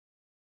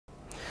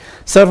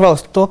Several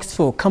stocks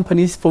for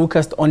companies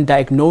focused on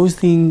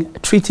diagnosing,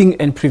 treating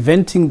and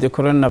preventing the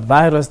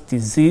coronavirus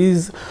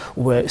disease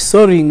were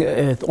soaring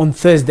on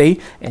Thursday,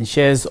 and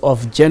shares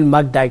of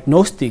GenMark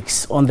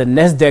Diagnostics on the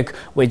Nasdaq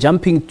were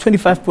jumping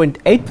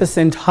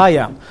 25.8%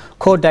 higher.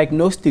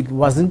 Co-Diagnostics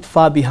wasn't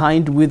far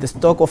behind with a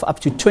stock of up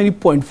to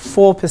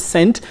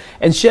 20.4%,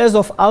 and shares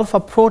of Alpha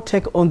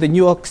Protech on the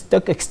New York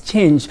Stock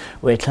Exchange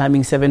were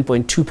climbing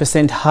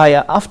 7.2%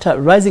 higher after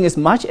rising as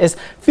much as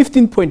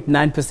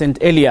 15.9%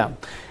 earlier.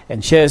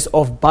 And shares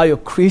of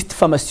BioCryst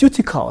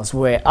Pharmaceuticals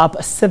were up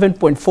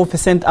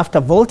 7.4% after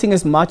vaulting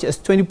as much as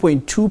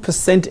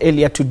 20.2%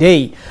 earlier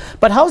today.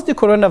 But how's the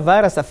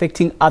coronavirus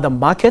affecting other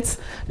markets?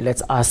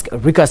 Let's ask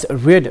Ricus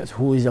Reeder,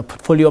 who is a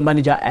portfolio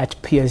manager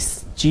at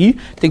PSG.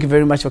 Thank you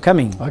very much for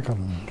coming.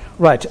 Welcome.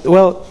 Right.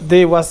 Well,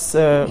 there was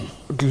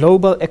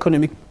global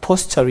economic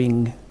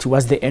posturing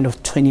towards the end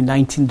of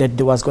 2019 that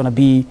there was going to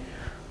be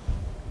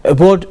a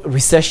world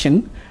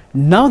recession.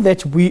 Now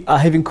that we are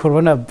having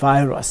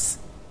coronavirus,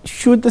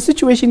 should the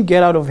situation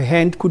get out of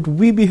hand, could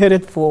we be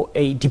headed for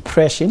a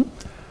depression?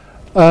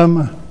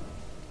 I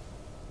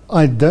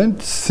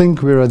don't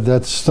think we're at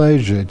that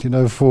stage yet. You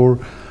know, for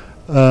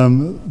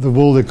the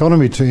world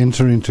economy to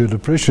enter into a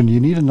depression, you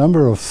need a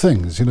number of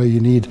things. You know,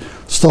 you need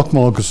stock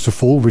markets to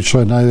fall, which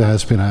I know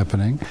has been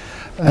happening,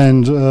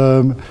 and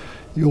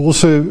you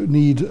also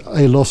need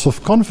a loss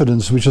of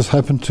confidence, which has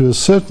happened to a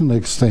certain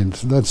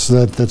extent. That's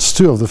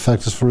two of the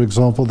factors, for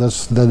example,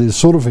 that is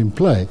sort of in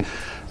play.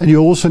 And you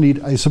also need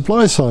a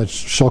supply side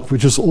shock,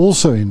 which is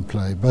also in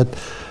play. But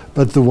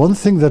the one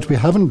thing that we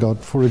haven't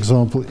got, for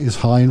example, is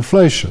high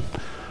inflation.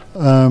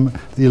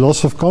 The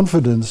loss of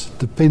confidence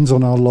depends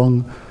on how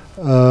long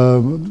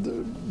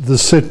the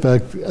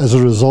setback as a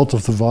result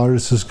of the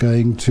virus is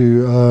going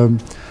to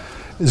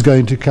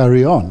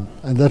carry on.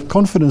 And that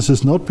confidence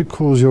is not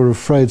because you're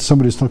afraid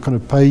somebody's not going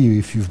to pay you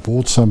if you've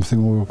bought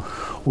something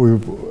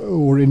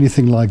or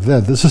anything like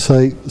that. This is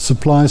a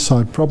supply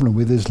side problem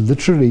where there's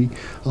literally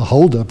a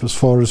hold up as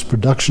far as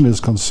production is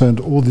concerned,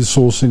 or the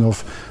sourcing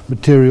of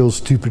materials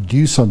to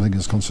produce something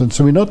is concerned.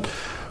 So we're not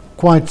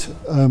quite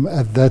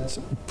at that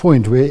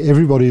point where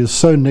everybody is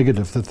so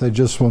negative that they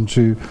just want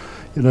to,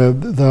 you know,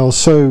 they are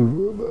so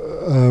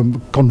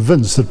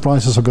convinced that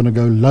prices are going to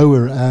go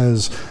lower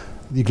as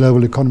the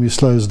global economy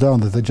slows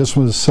down, that they just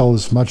want to sell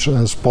as much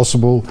as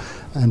possible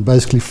and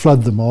basically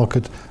flood the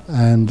market,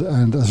 and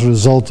as a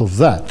result of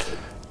that,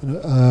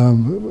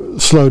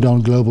 slow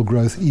down global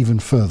growth even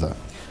further.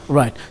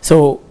 Right.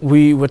 So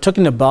we were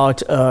talking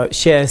about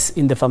shares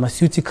in the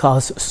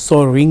pharmaceuticals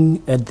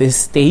soaring at this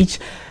stage.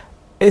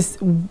 Is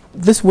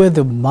this where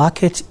the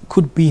market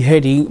could be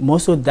heading?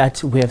 More so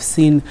that we have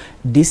seen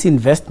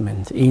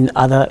disinvestment in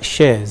other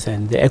shares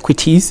and the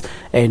equities,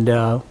 and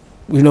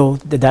you know,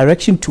 the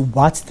direction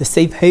towards the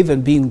safe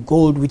haven being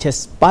gold, which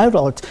has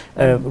spiraled,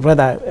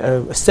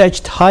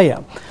 surged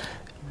higher.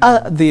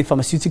 Are the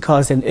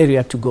pharmaceuticals an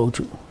area to go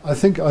to? I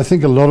think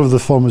a lot of the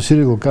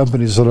pharmaceutical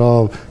companies that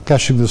are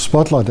catching the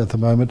spotlight at the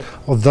moment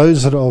are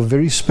those that are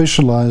very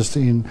specialized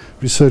in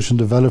research and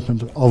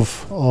development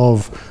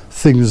of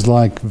things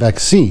like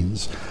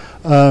vaccines.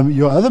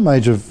 Your other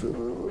major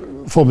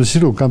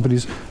pharmaceutical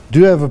companies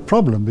do have a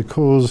problem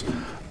because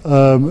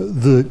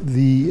the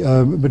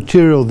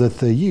material that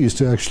they use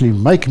to actually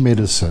make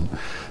medicine,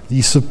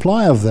 the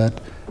supply of that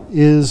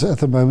is at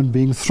the moment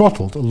being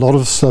throttled. A lot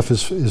of stuff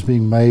is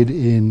being made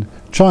in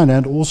China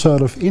and also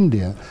out of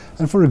India.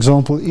 And for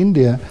example,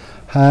 India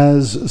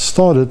has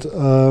started,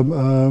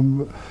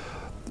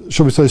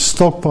 shall we say,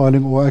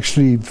 stockpiling or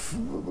actually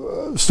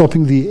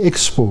stopping the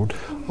export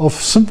of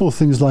simple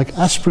things like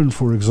aspirin,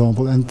 for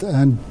example,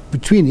 and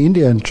between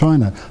India and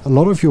China, a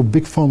lot of your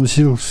big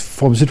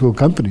pharmaceutical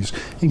companies,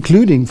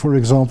 including, for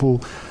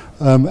example,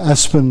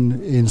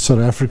 Aspen in South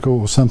Africa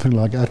or something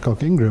like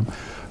Adcock Ingram,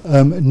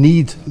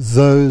 need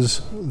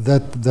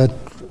that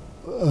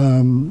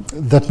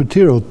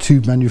material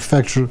to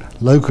manufacture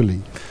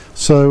locally.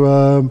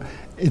 So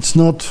it's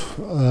not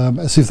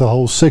as if the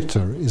whole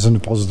sector is in a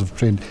positive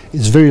trend.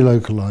 It's very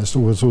localized,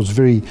 or it's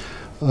very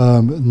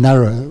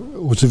narrow,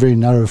 or it's a very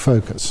narrow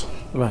focus.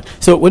 Right.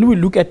 So when we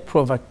look at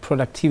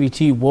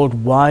productivity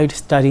worldwide,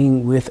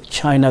 starting with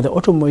China, the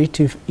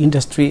automotive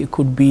industry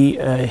could be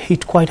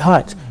hit quite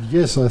hard.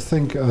 Yes, I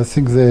think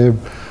their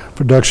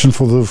production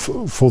for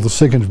the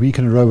second week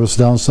in a row was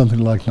down something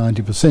like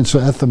 90%. So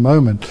at the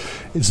moment,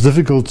 it's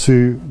difficult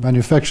to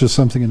manufacture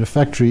something in a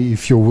factory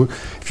if your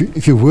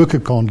worker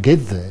can't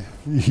get there.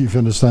 If you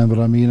understand what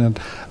I mean,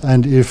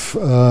 and if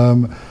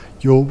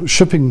your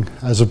shipping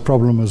has a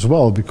problem as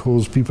well,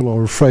 because people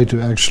are afraid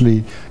to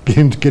actually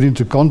get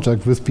into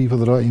contact with people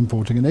that are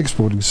importing and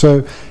exporting.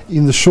 So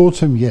in the short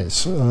term,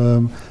 yes,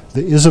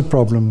 there is a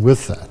problem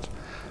with that.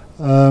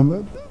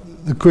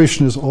 The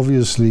question is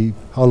obviously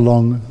how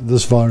long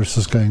this virus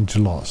is going to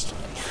last.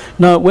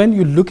 Now, when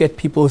you look at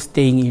people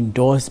staying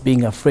indoors,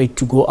 being afraid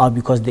to go out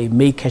because they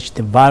may catch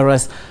the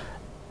virus,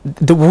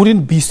 there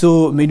wouldn't be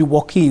so many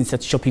walk-ins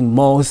at shopping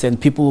malls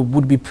and people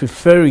would be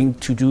preferring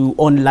to do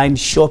online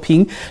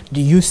shopping.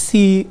 Do you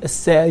see a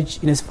surge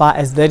in as far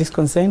as that is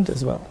concerned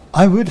as well?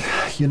 I would,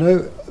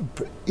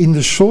 in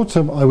the short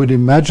term, I would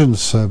imagine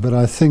so. But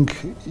I think,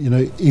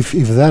 if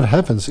that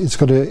happens, it's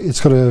got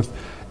a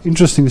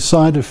interesting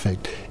side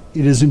effect.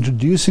 It is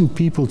introducing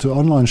people to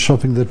online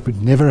shopping that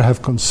would never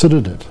have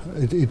considered it.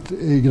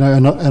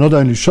 And not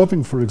only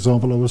shopping, for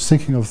example. I was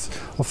thinking of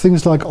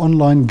things like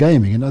online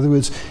gaming. In other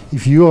words,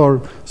 if you are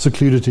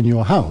secluded in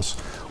your house,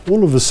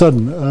 all of a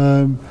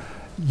sudden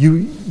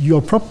you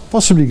are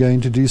possibly going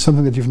to do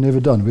something that you've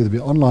never done, whether it be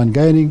online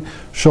gaming,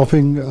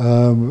 shopping.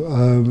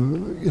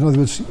 In other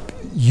words,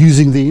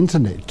 using the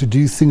internet to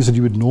do things that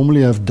you would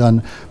normally have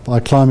done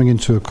by climbing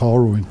into a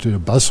car or into a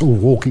bus or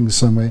walking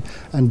somewhere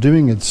and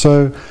doing it.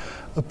 So,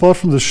 apart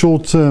from the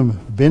short-term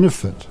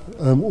benefit,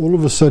 all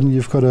of a sudden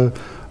you've got a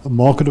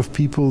market of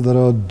people that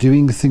are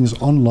doing things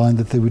online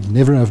that they would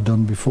never have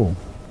done before.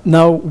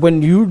 Now,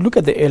 when you look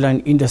at the airline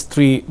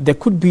industry, there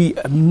could be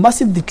a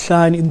massive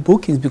decline in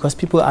bookings because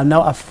people are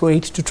now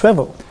afraid to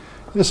travel.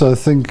 Yes, I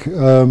think,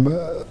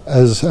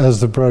 as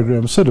the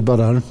program said, about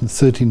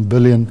 113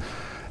 billion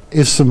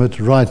estimate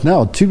right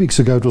now. 2 weeks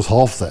ago it was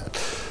half that.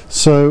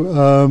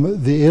 So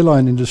the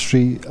airline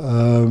industry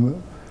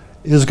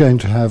is going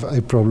to have a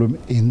problem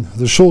in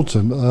the short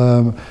term.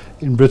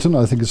 In Britain,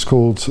 I think it's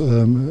called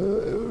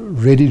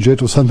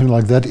ReadyJet or something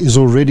like that, is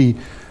already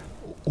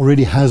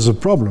has a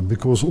problem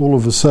because all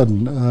of a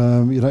sudden,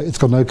 it's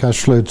got no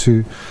cash flow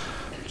to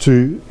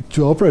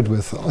operate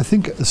with. I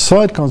think a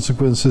side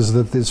consequence is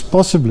that there's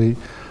possibly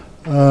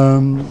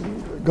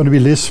going to be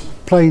less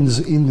planes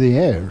in the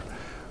air,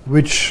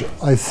 which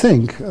I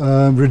think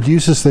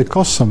reduces their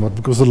cost somewhat,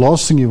 because the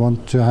last thing you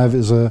want to have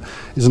is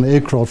an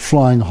aircraft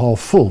flying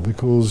half full,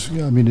 because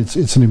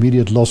it's an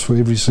immediate loss for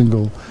every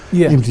single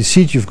empty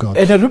seat you've got.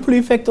 And a ripple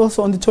effect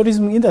also on the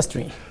tourism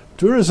industry.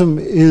 Tourism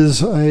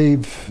is a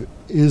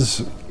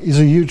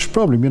huge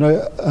problem.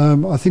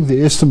 I think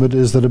the estimate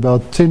is that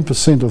about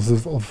 10%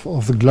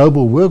 of the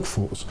global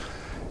workforce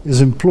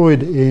is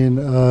employed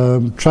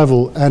in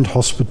travel and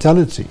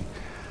hospitality.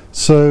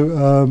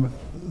 So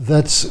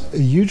that's a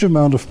huge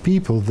amount of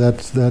people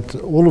that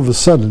all of a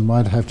sudden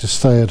might have to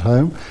stay at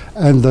home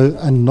and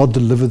not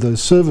deliver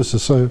those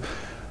services. So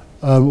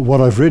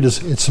what I've read is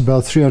it's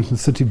about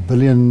 $330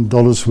 billion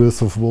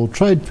worth of world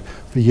trade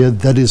per year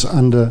that is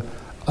under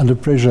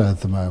pressure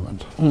at the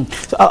moment.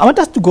 So I want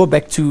us to go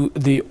back to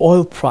the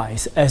oil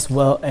price as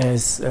well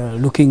as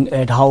looking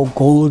at how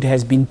gold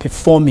has been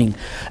performing.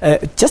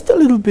 Just a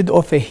little bit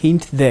of a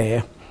hint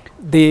there.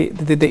 The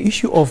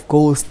issue of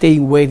gold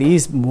staying where it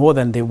is more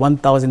than the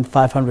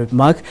 1,500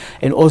 mark,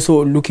 and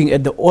also looking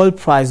at the oil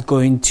price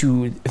going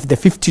to the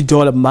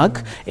 $50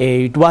 mark.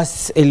 It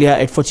was earlier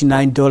at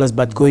 $49,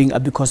 but going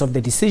up because of the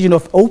decision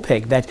of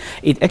OPEC that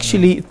it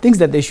actually thinks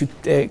that they should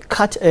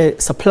cut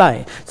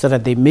supply so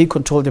that they may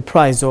control the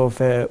price of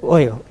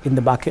oil in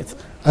the market.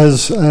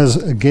 As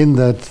again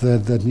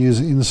that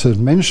news insert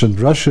mentioned,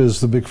 Russia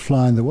is the big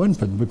fly in the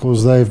ointment,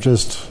 because they're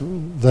just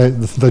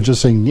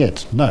saying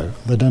no,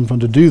 they don't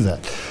want to do that.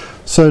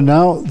 So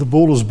now the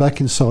ball is back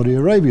in Saudi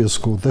Arabia's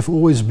court. They've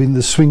always been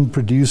the swing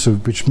producer,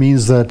 which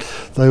means that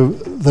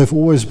they've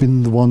always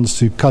been the ones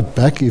to cut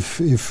back if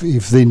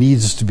there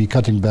needs to be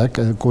cutting back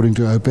according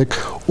to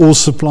OPEC, or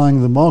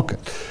supplying the market.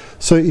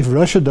 So if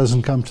Russia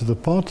doesn't come to the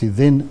party,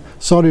 then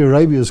Saudi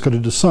Arabia has got to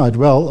decide,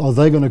 well, are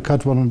they going to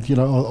cut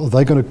are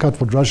they going to cut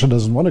what Russia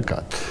doesn't want to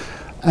cut?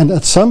 And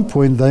at some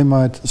point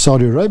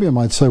Saudi Arabia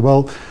might say,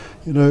 well,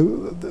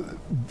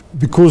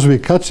 because we're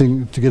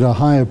cutting to get a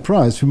higher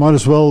price, we might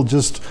as well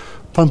just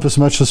pump as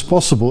much as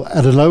possible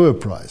at a lower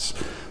price.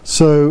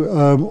 So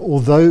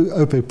although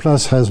OPEC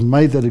Plus has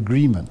made that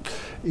agreement,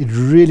 it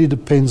really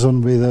depends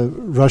on whether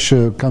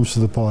Russia comes to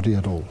the party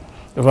at all.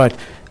 Right.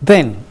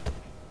 Then,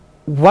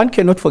 one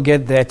cannot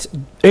forget that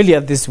earlier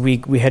this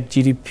week we had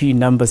GDP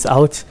numbers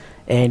out,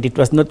 and it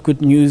was not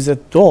good news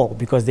at all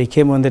because they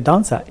came on the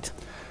downside.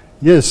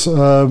 Yes,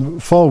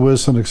 far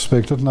worse than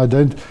expected. And I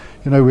don't,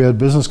 we had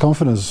business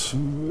confidence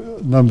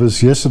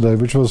numbers yesterday,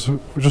 which was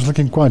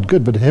looking quite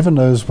good. But heaven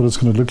knows what it's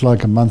going to look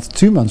like a month,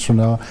 2 months from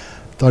now,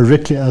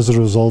 directly as a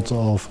result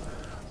of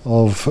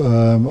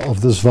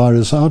this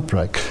virus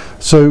outbreak.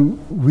 So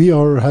we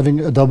are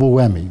having a double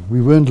whammy.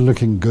 We weren't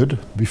looking good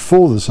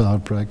before this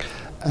outbreak,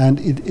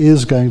 and it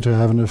is going to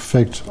have an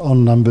effect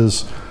on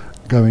numbers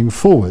going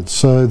forward.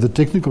 So the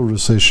technical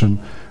recession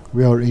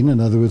we are in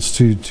other words,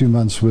 2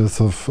 months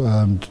worth of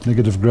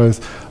negative growth,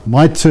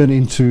 might turn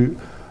into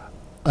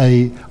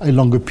a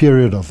longer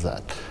period of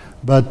that.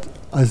 But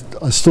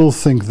I still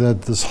think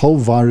that this whole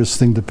virus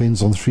thing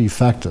depends on 3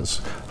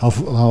 factors: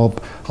 how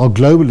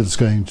global it's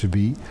going to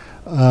be,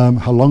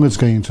 how long it's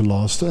going to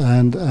last,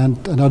 and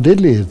how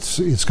deadly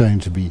it's going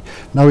to be.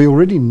 Now we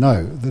already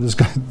know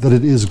that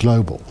it is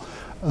global.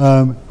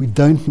 We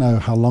don't know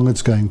how long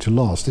it's going to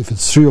last. If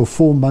it's 3 or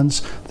 4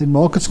 months, then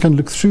markets can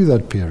look through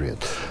that period.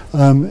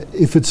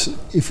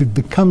 If it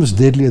becomes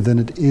deadlier than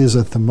it is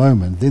at the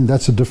moment, then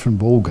that's a different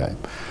ball game.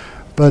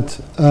 But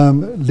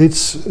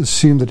let's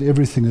assume that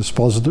everything is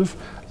positive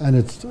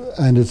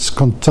and it's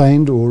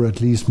contained or at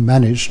least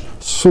managed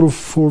sort of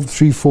for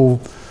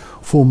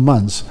 4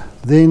 months.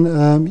 Then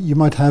you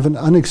might have an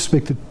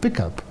unexpected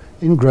pickup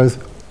in growth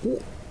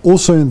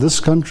also in this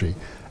country.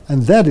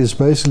 And that is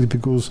basically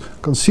because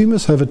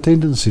consumers have a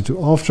tendency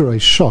to, after a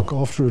shock,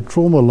 after a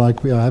trauma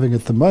like we are having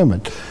at the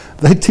moment,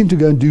 they tend to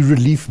go and do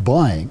relief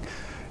buying.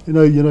 You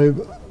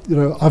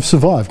know, I've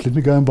survived, let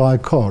me go and buy a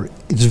car.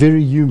 It's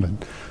very human.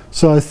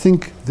 So I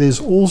think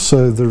there's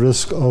also the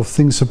risk of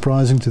things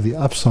surprising to the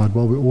upside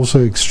while we're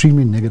also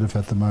extremely negative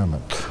at the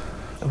moment.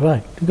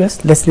 Right.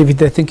 Let's leave it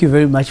there. Thank you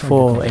very much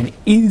for an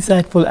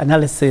insightful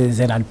analysis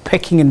and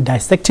unpacking and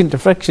dissecting the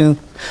fractions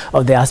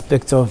of the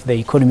aspects of the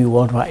economy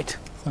worldwide.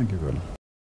 Thank you, Gordon.